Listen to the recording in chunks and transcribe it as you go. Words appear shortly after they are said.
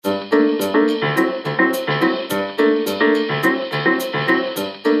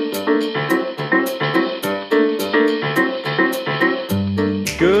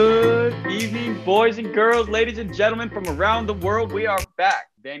Buenos, ladies and gentlemen from around the world. We are back.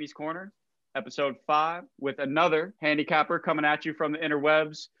 Vandy'S Corner, episode 5, with another handicapper coming at you from the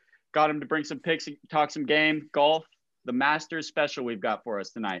interwebs. Got him to bring some picks, talk some game, golf, the Masters special we've got for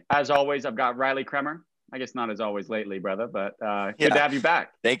us tonight. As always, I've got Riley Kremer. I guess not as always lately, brother, but good to have you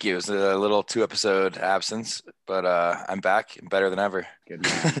back. Thank you. It was a little 2-episode absence, but I'm back and better than ever. Good,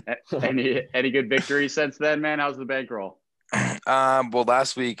 man. any good victories since then, man? How's the bankroll? Well,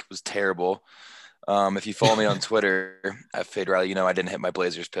 last week was terrible. If you follow me on Twitter at Fade Riley, you know I didn't hit my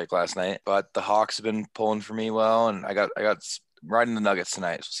Blazers pick last night, but the Hawks have been pulling for me well, and I got riding the Nuggets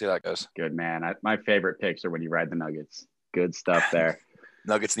tonight. So we'll see how that goes. Good, man. My favorite picks are when you ride the Nuggets. Good stuff there.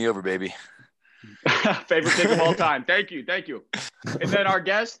 Nuggets in the over, baby. Favorite pick of all time. Thank you. And then our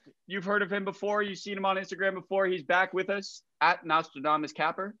guest, you've heard of him before. You've seen him on Instagram before. He's back with us at Nostradamus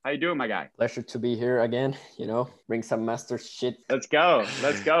Capper. How you doing, my guy? Pleasure to be here again. Bring some master shit. Let's go.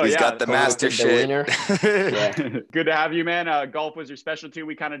 He's got the master shit. Yeah. Good to have you, man. Golf was your specialty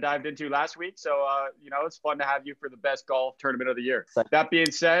we kind of dived into last week. So, it's fun to have you for the best golf tournament of the year. That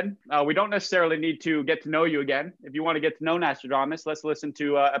being said, we don't necessarily need to get to know you again. If you want to get to know Nostradamus, let's listen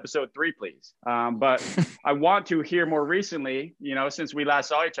to episode 3, please. But I want to hear more recently, since we last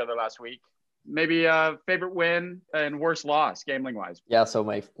saw each other last week, maybe favorite win and worst loss gambling wise. Yeah, so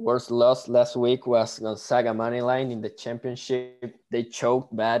my worst loss last week was Gonzaga money line in the championship. They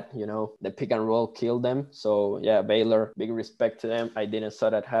choked bad, the pick and roll killed them. So yeah, Baylor, big respect to them. I didn't saw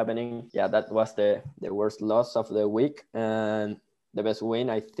that happening. Yeah, that was the worst loss of the week. And the best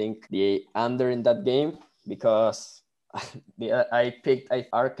win, I think the under in that game, because I picked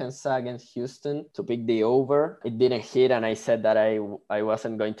Arkansas against Houston to pick the over. It didn't hit, and I said that I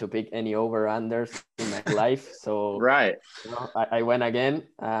wasn't going to pick any over-unders in my life. So right, I went again,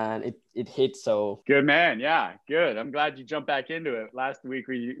 and it hit. So good, man. Yeah, good. I'm glad you jumped back into it. Last week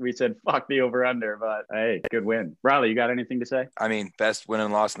we said fuck the over-under, but hey, good win. Riley, you got anything to say? I mean, best win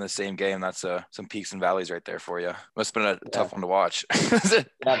and loss in the same game. That's some peaks and valleys right there for you. Must have been a tough one to watch.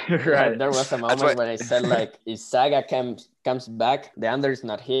 Right. There was a moment when I said, like, if Saga comes back, the under is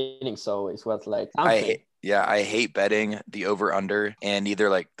not hitting. So it was like something. I hate betting the over under and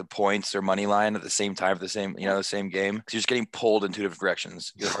either like the points or money line at the same time for the same game. Because you're just getting pulled in two different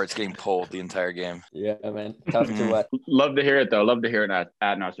directions. Your heart's getting pulled the entire game. Yeah, man. Tough to watch. Love to hear it though. Love to hear it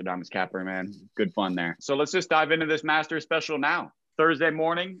at Nostradamus Capper, man. Good fun there. So let's just dive into this Masters special now. Thursday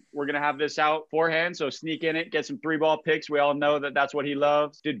morning, we're going to have this out beforehand. So sneak in it, get some 3-ball picks. We all know that that's what he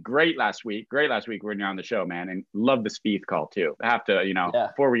loves. Did great last week when you're on the show, man. And love the Spieth call too. I have to,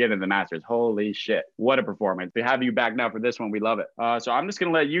 before we get into the Masters, holy shit, what a performance. We have you back now for this one. We love it. So I'm just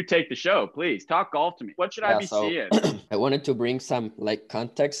going to let you take the show. Please talk golf to me. What should I be seeing? I wanted to bring some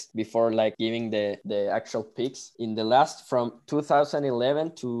context before giving the actual picks. In the last from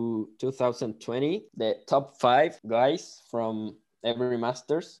 2011 to 2020, the top 5 guys from every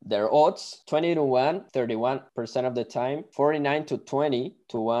Masters, their odds 20-1, 31% of the time,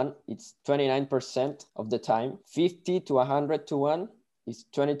 49-20-1, it's 29% of the time, 50-100-1 is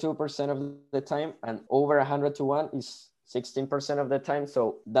 22% of the time, and over 100-1 is 16% of the time.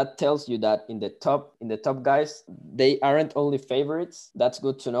 So that tells you that in the top guys, they aren't only favorites. That's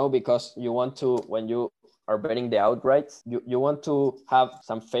good to know, because you want to, when you are betting the outrights, you want to have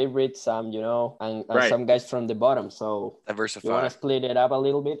some favorites, and right, some guys from the bottom. So diversify. You want to split it up a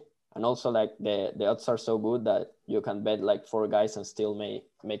little bit. And also, like, the odds are so good that you can bet like 4 guys and still make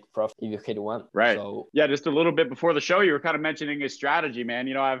profit if you hit one. Right. So yeah, just a little bit before the show, you were kind of mentioning a strategy, man.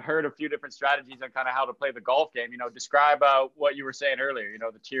 I've heard a few different strategies on kind of how to play the golf game. Describe what you were saying earlier,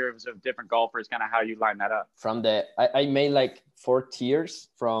 the tiers of different golfers, kind of how you line that up. From I made like 4 tiers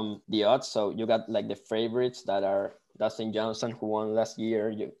from the odds. So you got like the favorites that are Dustin Johnson, who won last year.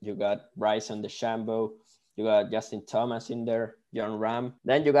 You got Bryson DeChambeau. You got Justin Thomas in there, John Ram.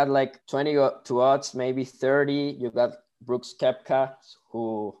 Then you got like 20 to odds, maybe 30. You got Brooks Koepka,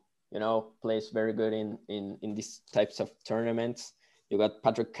 who, plays very good in these types of tournaments. You got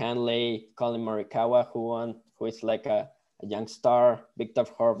Patrick Cantlay, Colin Morikawa, who is like a young star, Victor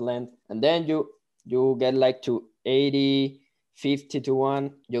Hovland. And then you get like to 80,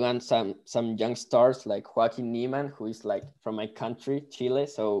 50-1. You got some young stars like Joaquin Niemann, who is like from my country, Chile.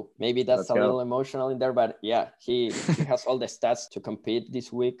 So maybe that's a little emotional in there, but yeah, he has all the stats to compete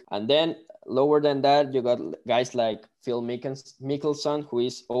this week. And then lower than that, you got guys like Phil Mickelson, who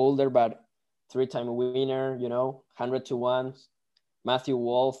is older but 3-time winner, 100-1. Matthew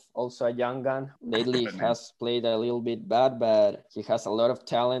Wolff, also a young gun. Lately has played a little bit bad, but he has a lot of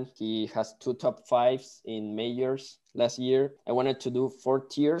talent. He has 2 top 5s in majors last year. I wanted to do 4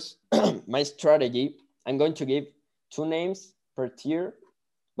 tiers. My strategy, I'm going to give 2 names per tier,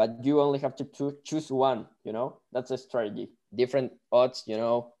 but you only have to choose one, you know, that's a strategy. Different odds, you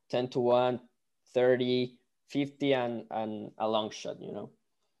know, 10 to 1, 30, 50, and a long shot, you know.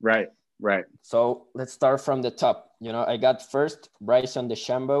 Right. Right. So let's start from the top. You know, I got first Bryson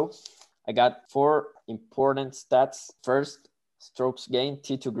DeChambeau. I got 4 important stats. First, strokes gained,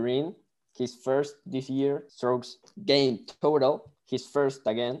 T to green. His first this year. Strokes gained total. His first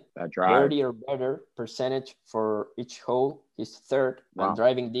again. That drive. Birdie or better percentage for each hole. His third. Wow. And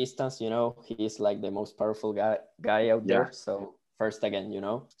driving distance, you know, he's like the most powerful guy out there. So first again, you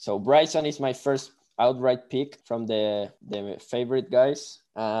know. So Bryson is my first outright pick from the favorite guys.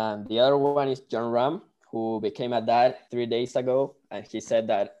 And the other one is John Ram, who became a dad 3 days ago. And he said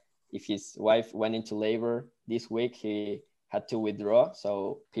that if his wife went into labor this week, he had to withdraw.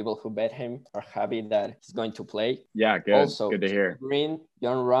 So people who bet him are happy that he's going to play. Yeah, good. Also, good to hear. Green,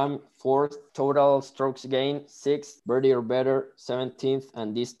 John Ram, 4th, total strokes gain, 6th, birdie or better, 17th,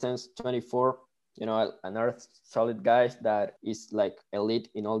 and distance 24. You know, another solid guy that is like elite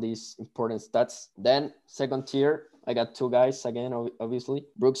in all these important stats. Then second tier, I got 2 guys again, obviously.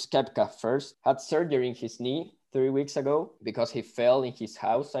 Brooks Koepka first, had surgery in his knee 3 weeks ago because he fell in his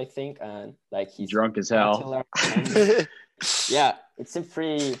house, I think, and like he's drunk as hell. Yeah, it's a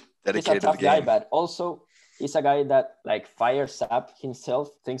pretty dedicated he's a tough to the game. guy, but also he's a guy that like fires up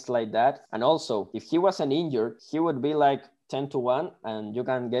himself, things like that. And also, if he wasn't injured, he would be like 10 to 1, and you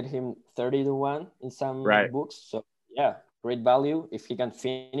can get him 30 to 1 in some books. So yeah, great value. If he can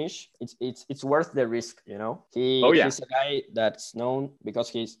finish, it's worth the risk, you know. He's a guy that's known because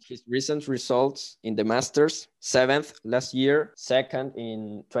his recent results in the Masters, 7th last year, 2nd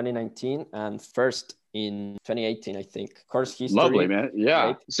in 2019, and 1st in 2018, I think. Course history. Lovely, man.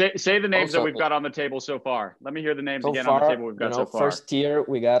 Yeah. Right? Say the names Also, that we've got on the table so far. Let me hear the names again far, on the table we've got so far. First tier,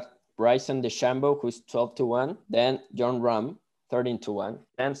 we got Bryson DeChambeau, who's 12 to 1. Then John Ram, 13 to 1.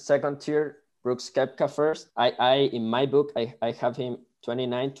 Then second tier, Brooks Koepka first. I in my book, I have him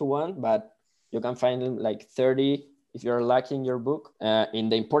 29 to 1, but you can find him like 30 if you're lucky in your book. In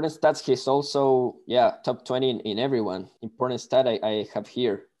the important stats, he's also, top 20 in everyone. Important stat I have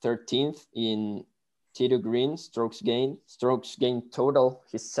here, 13th in Tito Green, strokes gain total,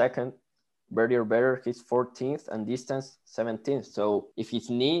 he's 2nd. Birdie or better, he's 14th, and distance 17th. So if his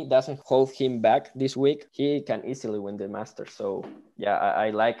knee doesn't hold him back this week, he can easily win the Masters. So yeah, I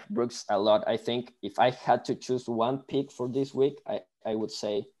like Brooks a lot. I think if I had to choose one pick for this week, I would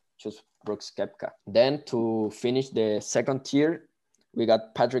say choose Brooks Koepka. Then to finish the second tier, we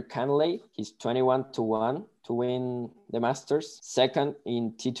got Patrick Cantlay. He's 21 to 1 to win the Masters. 2nd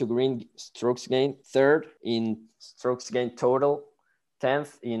in T2 Green strokes gain. 3rd in strokes gain total.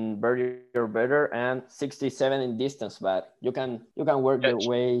 10th in birdie or better, and 67 in distance. But you can work your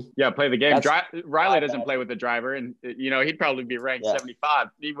way. Yeah, play the game. Riley doesn't play with the driver, and he'd probably be ranked 75.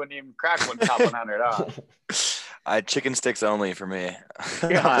 He wouldn't even crack one top 100. Chicken sticks only for me.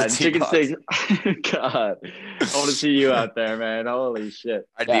 God, chicken sticks. God, I want to see you out there, man. Holy shit.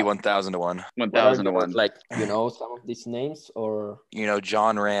 I'd be 1,000 to 1. 1,000 to 1. Like, some of these names, or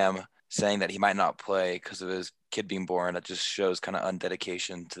John Ram saying that he might not play because of his kid being born. That just shows kind of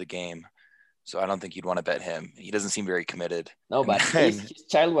undedication to the game. So I don't think you'd want to bet him. He doesn't seem very committed. No, but his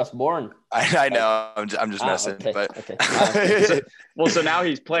child was born. I know. I'm just messing. Okay. But Okay. So now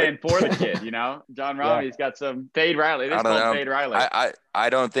he's playing for the kid. John Ram. He's got some Fade Riley. It is called Fade Riley. I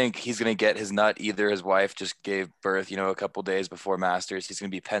don't think he's gonna get his nut either. His wife just gave birth, a couple days before Masters. He's gonna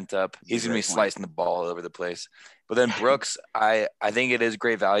be pent up. He's gonna be slicing the ball all over the place. But then Brooks, I think it is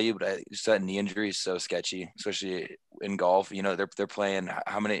great value, but just that knee injury is so sketchy, especially in golf. They're playing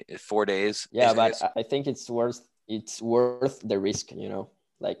how many 4 days? Yeah, but I think it's worth the risk.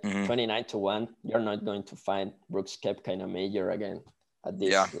 Like 29 to 1, you're not going to find Brooks Koepka in a major again at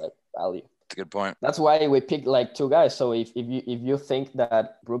this value. That's a good point. That's why we picked like 2 guys. So if you think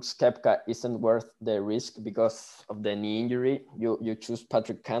that Brooks Koepka isn't worth the risk because of the knee injury, you choose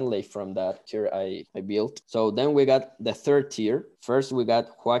Patrick Cantlay from that tier I built. So then we got the third tier. First, we got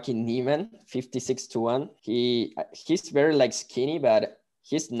Joaquin Niemann, 56 to 1. He's very like skinny, but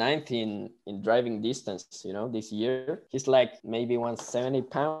he's 9th in driving distance, this year. He's like maybe 170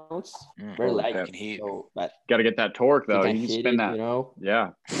 pounds. Very light. But got to get that torque, though. You can spin that. Yeah.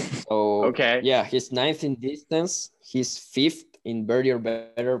 So, okay. Yeah, he's 9th in distance. He's 5th in birdie or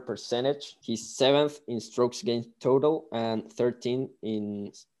better percentage. He's 7th in strokes gained total and 13th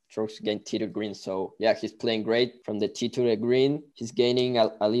in strokes gained tee to green. So, yeah, he's playing great from the tee to the green. He's gaining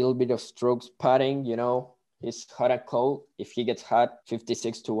a little bit of strokes putting, He's hot and cold. If he gets hot,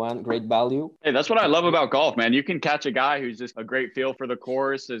 56-1, great value. Hey, that's what I love about golf, man. You can catch a guy who's just a great feel for the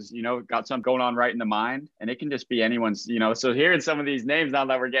course, is, got something going on right in the mind, and it can just be anyone's, So hearing some of these names now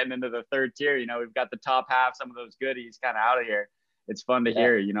that we're getting into the third tier, we've got the top half, some of those goodies kind of out of here. It's fun to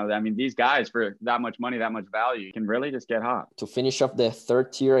hear, these guys for that much money, that much value can really just get hot. To finish off the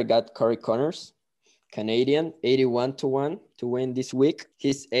third tier, I got Corey Connors, Canadian, 81-1 to win this week.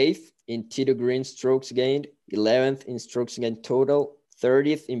 He's 8th in tee to green strokes gained, 11th in strokes gained total,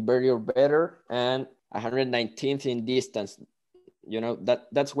 30th in birdie or better, and 119th in distance.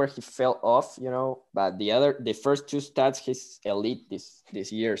 That's where he fell off, but the first two stats, he's elite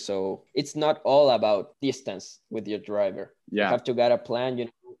this year. So it's not all about distance with your driver. Yeah. You have to get a plan,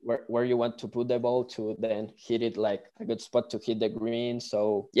 where you want to put the ball to then hit it like a good spot to hit the green.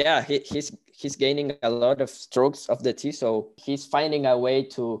 So yeah, he's gaining a lot of strokes off the tee. So he's finding a way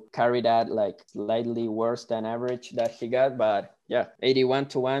to carry that like slightly worse than average that he got. But yeah,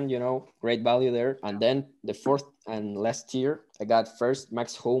 81-1, great value there. And then the fourth and last tier, I got first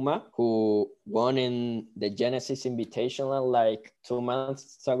Max Homa, who won in the Genesis Invitational like 2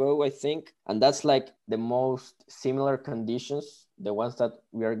 months ago, I think. And that's like the most similar conditions, the ones that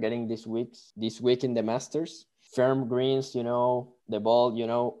we are getting this week in the Masters. Firm greens, the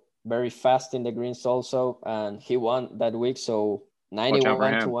ball, very fast in the greens also. And he won that week. So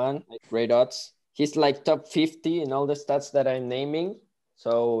 91-1, great odds. He's like top 50 in all the stats that I'm naming.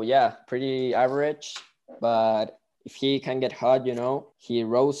 So yeah, pretty average. But if he can get hot, he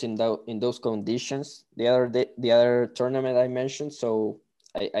rose in those conditions the other tournament I mentioned. So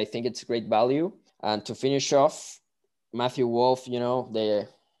I think it's great value. And to finish off, Matthew Wolff,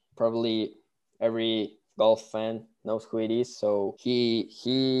 probably every golf fan knows who it is. So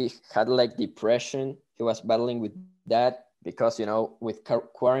he had like depression. He was battling with that because, with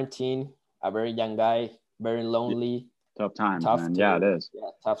quarantine, a very young guy, very lonely. Tough times, man. Yeah, it is. Yeah,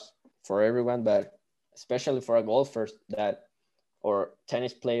 tough for everyone, but especially for a golfer or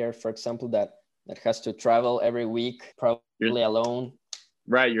tennis player, for example, that has to travel every week, probably alone.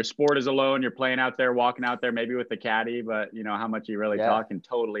 Right. Your sport is alone. You're playing out there, walking out there, maybe with the caddy, but how much you really talking,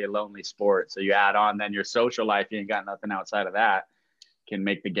 totally a lonely sport. So you add on then your social life, you ain't got nothing outside of that, can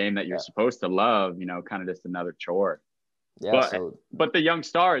make the game that you're supposed to love, kind of just another chore. Yeah, but the young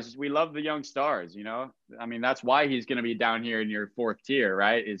stars, we love the young stars, that's why he's going to be down here in your fourth tier,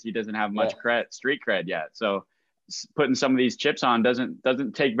 right? Is he doesn't have much street cred yet. So putting some of these chips on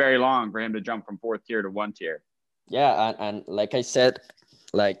doesn't take very long for him to jump from fourth tier to 1 tier. Yeah. And like I said,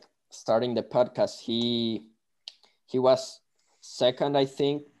 like starting the podcast, he was second, I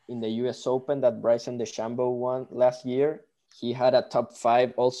think, in the US Open that Bryson DeChambeau won last year. He had a top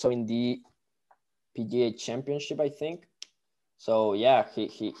 5 also in the PGA Championship, I think. So yeah,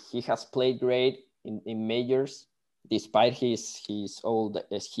 he has played great in majors despite his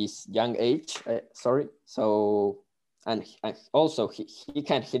young age. So and also he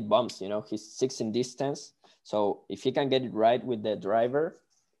can hit bumps. He's 6 in distance. So if he can get it right with the driver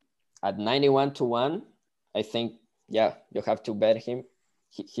at 91-1, I think you have to bet him.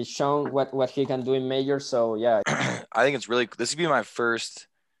 He's shown what he can do in majors. So yeah, I think it's really, this would be my first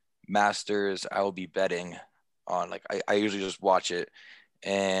Masters I will be betting on. Like I usually just watch it,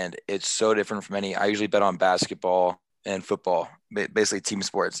 and it's so different from I usually bet on basketball and football, basically team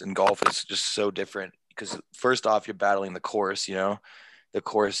sports, and golf is just so different because first off, you're battling the course. The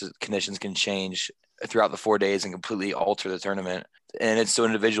course conditions can change throughout the 4 days and completely alter the tournament, and it's so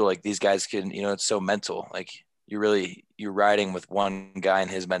individual. Like these guys can, it's so mental. Like you're riding with one guy and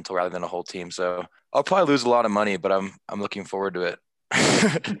his mental rather than a whole team. So I'll probably lose a lot of money, but I'm looking forward to it.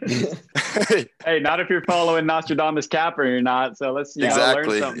 Hey, not if you're following Nostradamus Capper, you're not. So let's learn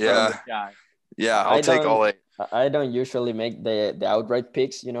something from this guy. Yeah, I'll take all it. I don't usually make the outright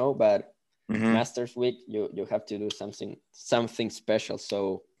picks, but Masters week you have to do something special.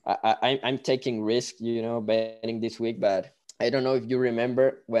 So I'm taking risk, betting this week. But I don't know if you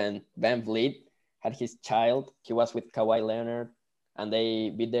remember when Van Vliet had his child. He was with Kawhi Leonard, and they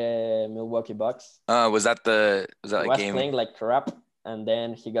beat the Milwaukee Bucks. Was that he was game? Playing like crap, and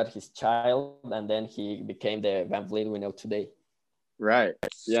then he got his child, and then he became the Van Vliet we know today. Right.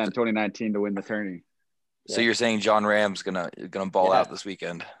 Yeah, in 2019 to win the tourney. So you're saying John Ram's gonna ball out this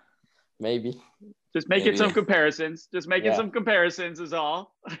weekend? Maybe. Just making some comparisons. Just making some comparisons is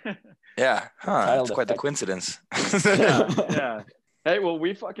all. Yeah. Huh. It's quite the coincidence. Yeah. Hey, well,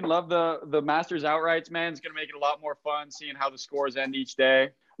 we fucking love the Masters outrights, man. It's going to make it a lot more fun seeing how the scores end each day.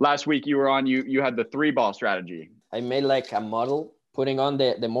 Last week you were on, you had the 3-ball strategy. I made like a model putting on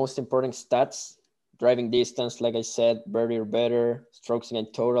the most important stats, driving distance, like I said, birdie or better, strokes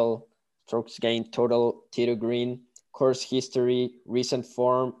gained total, strokes gained total, Tito Green, course history, recent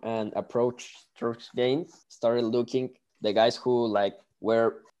form, and approach strokes gained. Started looking the guys who like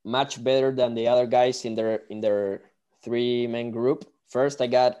were much better than the other guys in their three-man group. First, I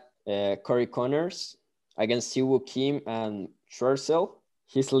got Corey Connors against Siwoo Kim and Schwarzel.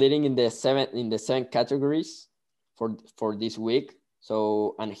 He's leading in the seven categories for this week.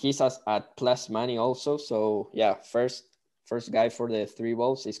 So, and he's at plus money also. So yeah, first guy for the three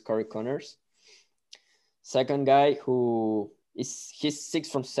balls is Corey Connors. Second guy he's 6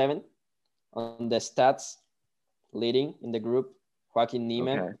 from 7 on the stats, leading in the group. Joaquin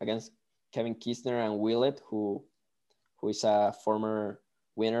Niemann against Kevin Kisner and Willett, who is a former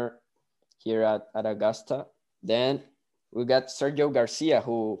winner here at Augusta. Then we got Sergio Garcia,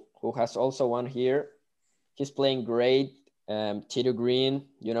 who has also won here. He's playing great. Tito Green,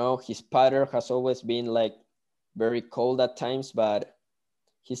 his putter has always been like very cold at times, but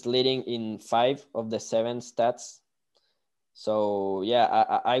he's leading in 5 of the 7 stats. So yeah,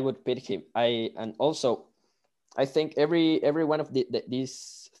 I would pick him. And also I think every one of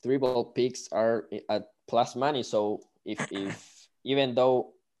these three ball picks are at plus money. So if even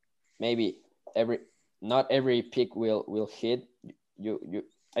though maybe not every pick will hit, you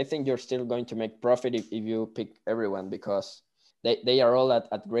I think you're still going to make profit if you pick everyone, because they are all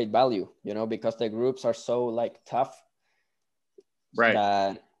at great value, because the groups are so like tough, right?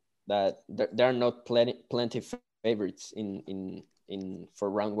 That there are not plenty favorites in for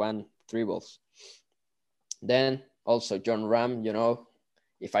round 1 three balls. Then also John Ram,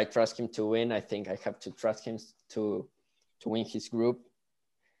 if I trust him to win, I think I have to trust him to win his group.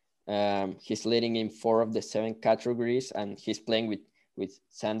 He's leading in 4 of the 7 categories, and he's playing with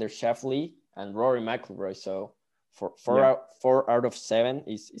Xander Schauffele and Rory McIlroy. So four out of 7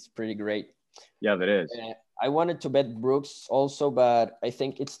 is pretty great. Yeah, that is. I wanted to bet Brooks also, but I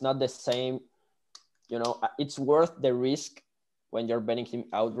think it's not the same. It's worth the risk when you're betting him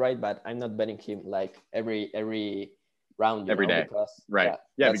outright, but I'm not betting him like every round, every day. Because, right.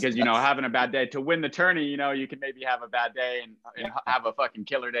 Yeah, because having a bad day to win the tourney, you can maybe have a bad day and have a fucking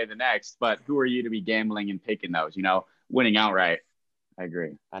killer day the next. But who are you to be gambling and picking those? Winning outright. I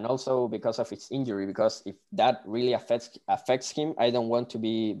agree. And also because of his injury, because if that really affects him, I don't want to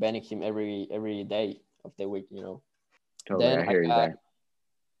be betting him every day of the week. Totally, Then I hear you there.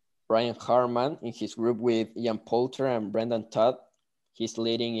 Brian Harman in his group with Ian Poulter and Brendan Todd. He's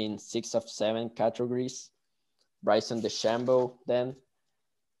leading in 6 of 7 categories. Bryson DeChambeau then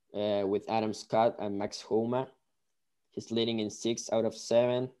with Adam Scott and Max Homa. He's leading in 6 out of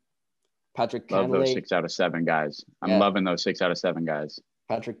 7. Patrick Cantlay. Love those 6 out of 7 guys. I'm loving those 6 out of 7 guys.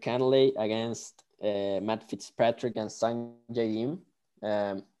 Patrick Cantlay against Matt Fitzpatrick and Sanjay Im.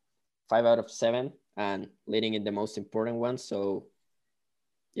 5 out of 7 and leading in the most important one. So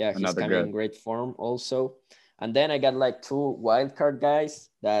yeah, he's coming in great form also. And then I got like 2 wildcard guys.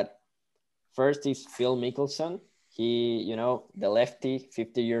 That first is Phil Mickelson. He, the lefty,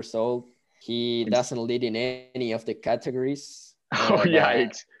 50 years old. He doesn't lead in any of the categories. Oh,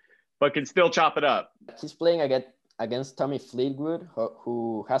 yikes. But can still chop it up. He's playing against Tommy Fleetwood,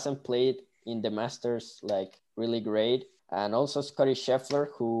 who hasn't played in the Masters like really great. And also Scottie Scheffler,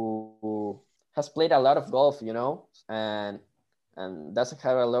 who has played a lot of golf, and doesn't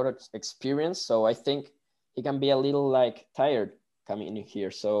have a lot of experience. So I think he can be a little like tired coming in here.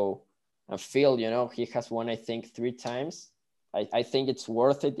 So and Phil, he has won, I think, 3 times. I think it's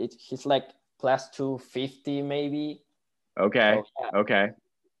worth it. He's like plus 250 maybe. Okay. So, yeah, okay.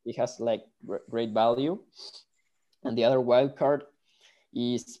 He has like great value. And the other wild card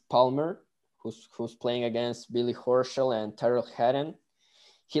is Palmer, who's playing against Billy Horschel and Tyrrell Hatton.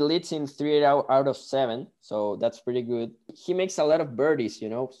 He leads in 3 out of 7, so that's pretty good. He makes a lot of birdies,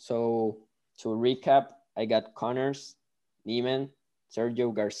 So to recap, I got Connors, Niemann,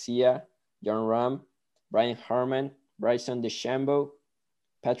 Sergio Garcia, John Ram, Brian Harman, Bryson DeChambeau,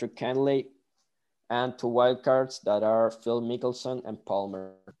 Patrick Cantlay, and 2 wildcards that are Phil Mickelson and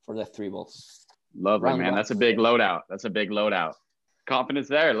Palmer for the 3 balls. Lovely, man. That's a big loadout. Confidence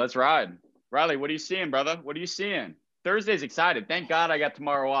there. Let's ride. Riley, what are you seeing, brother? What are you seeing? Thursday's excited. Thank God I got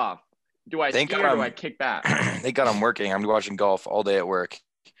tomorrow off. Do I ski or do I kick back? Thank God I'm working. I'm watching golf all day at work.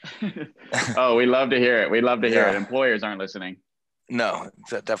 Oh, we love to hear it. We love to hear it. Employers aren't listening. No,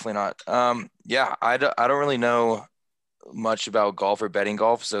 definitely not. I don't really know much about golf or betting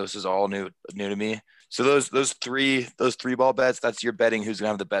golf, so this is all new to me. So those three ball bets, that's your betting who's gonna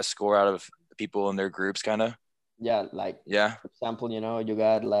have the best score out of people in their groups, kind of. Yeah, for example, you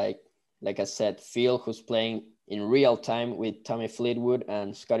got like I said, Phil, who's playing in real time with Tommy Fleetwood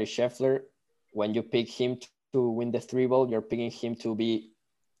and Scottie Scheffler. When you pick him to win the 3 ball, you're picking him to be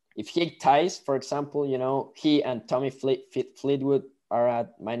if he ties, for example, he and Tommy Fleetwood are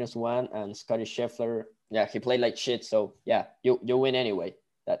at -1, and Scotty Scheffler, yeah, he played like shit. So yeah, you win anyway.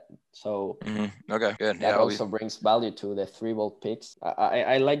 Okay, good. That also brings value to the 3-ball picks.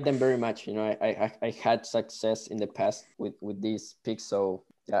 I like them very much. I had success in the past with these picks, so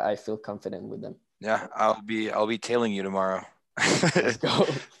yeah, I feel confident with them. Yeah, I'll be tailing you tomorrow. Let's go.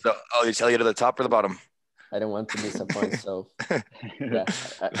 So I'll tell you to the top or the bottom. I don't want to disappoint, so yeah,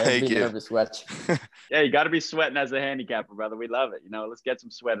 I've Thank been you. nervous watching. Yeah, you got to be sweating as a handicapper, brother. We love it. Let's get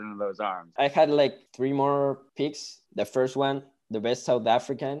some sweat into those arms. I had like 3 more picks. The first one, the best South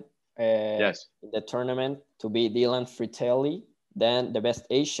African in the tournament, to be Dylan Fritelli. Then the best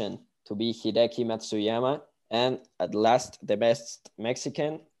Asian, to be Hideki Matsuyama. And at last, the best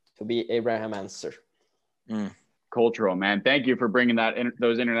Mexican, to be Abraham Ancer. Cultural, man. Thank you for bringing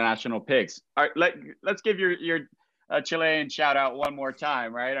those international picks. All right, let's give your Chilean shout out one more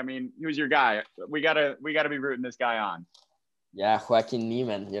time, right? I mean, who's your guy? We gotta be rooting this guy on. Yeah, Joaquin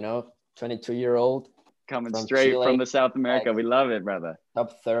Niemann, 22-year-old. Coming straight Chile, from the South America. We love it, brother.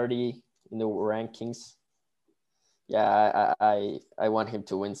 Top 30 in the rankings. Yeah, I want him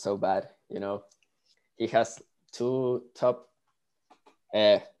to win so bad. He has two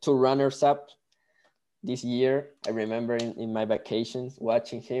runners-up this year. I remember in my vacations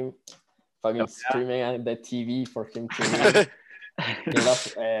watching him fucking screaming at the TV for him to win. He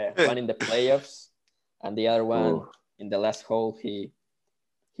lost one in the playoffs, and the other one in the last hole he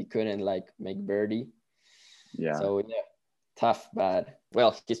couldn't make birdie. Yeah. So yeah, tough, but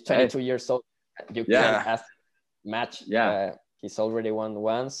well, he's 22 years old. You can't ask match. Yeah. He's already won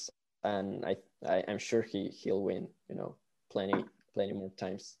once, and I'm sure he'll win. Plenty more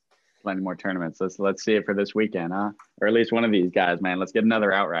times. Plenty more tournaments. Let's see it for this weekend, huh? Or at least one of these guys, man. Let's get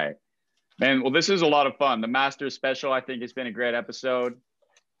another outright. Man, well, this is a lot of fun. The Masters special, I think it's been a great episode.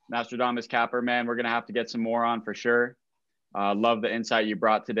 Nostradamus Capper, man, we're gonna have to get some more on for sure. Love the insight you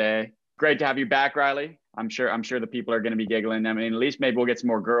brought today. Great to have you back, Riley. I'm sure the people are going to be giggling. I mean, at least maybe we'll get some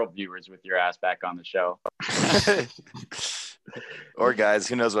more girl viewers with your ass back on the show. Or guys,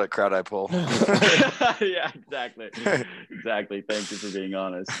 who knows what crowd I pull. Yeah, exactly. Thank you for being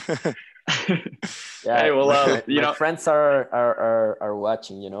honest. Yeah, hey, well, my friends are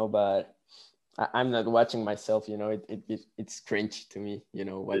watching, but I'm not watching myself. It's cringe to me,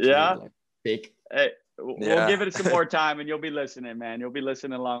 watching pick. Hey. We'll give it some more time, and you'll be listening, man. You'll be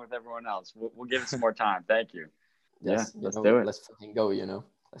listening along with everyone else. We'll give it some more time. Thank you. Yes, let's do it. Let's fucking go,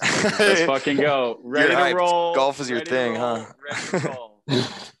 Let's fucking go. Ready to roll. Golf is your thing, huh? Ready to roll.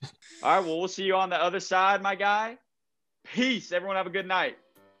 All right, well, we'll see you on the other side, my guy. Peace. Everyone have a good night.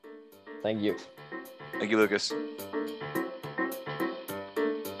 Thank you. Thank you, Lucas.